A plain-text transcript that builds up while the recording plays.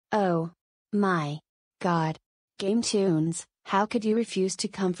Oh. My. God. GameToons, how could you refuse to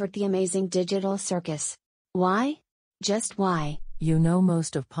comfort the amazing digital circus? Why? Just why? You know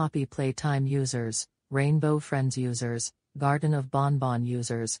most of Poppy Playtime users, Rainbow Friends users, Garden of Bonbon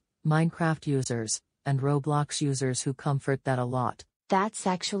users, Minecraft users, and Roblox users who comfort that a lot. That's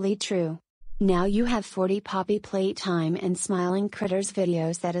actually true. Now you have 40 Poppy Playtime and Smiling Critters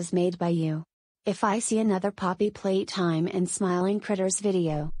videos that is made by you. If I see another Poppy Playtime and Smiling Critters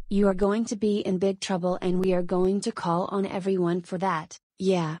video, you are going to be in big trouble and we are going to call on everyone for that,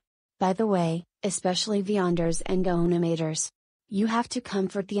 yeah. By the way, especially Vyonders and Animators. You have to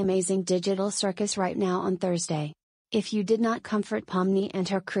comfort the amazing digital circus right now on Thursday. If you did not comfort Pomni and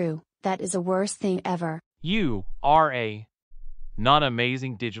her crew, that is the worst thing ever. You are a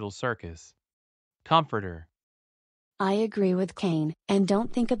non-amazing digital circus comforter. I agree with Kane, and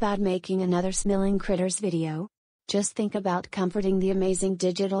don't think about making another Smiling Critters video. Just think about comforting the amazing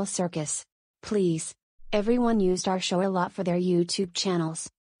digital circus. Please. Everyone used our show a lot for their YouTube channels.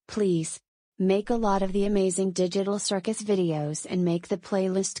 Please. Make a lot of the amazing digital circus videos and make the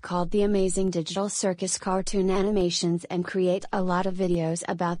playlist called the Amazing Digital Circus Cartoon Animations and create a lot of videos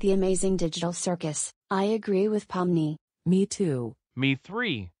about the amazing digital circus. I agree with Pomni. Me too. Me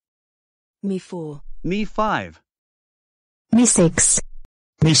 3. Me 4. Me 5. Me 6.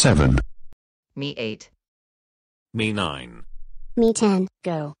 Me 7. Me 8. Me 9. Me 10.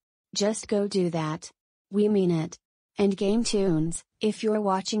 Go. Just go do that. We mean it. And GameToons, if you're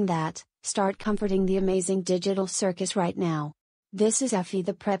watching that, start comforting the amazing digital circus right now. This is Effie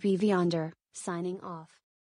the Preppy Vyonder, signing off.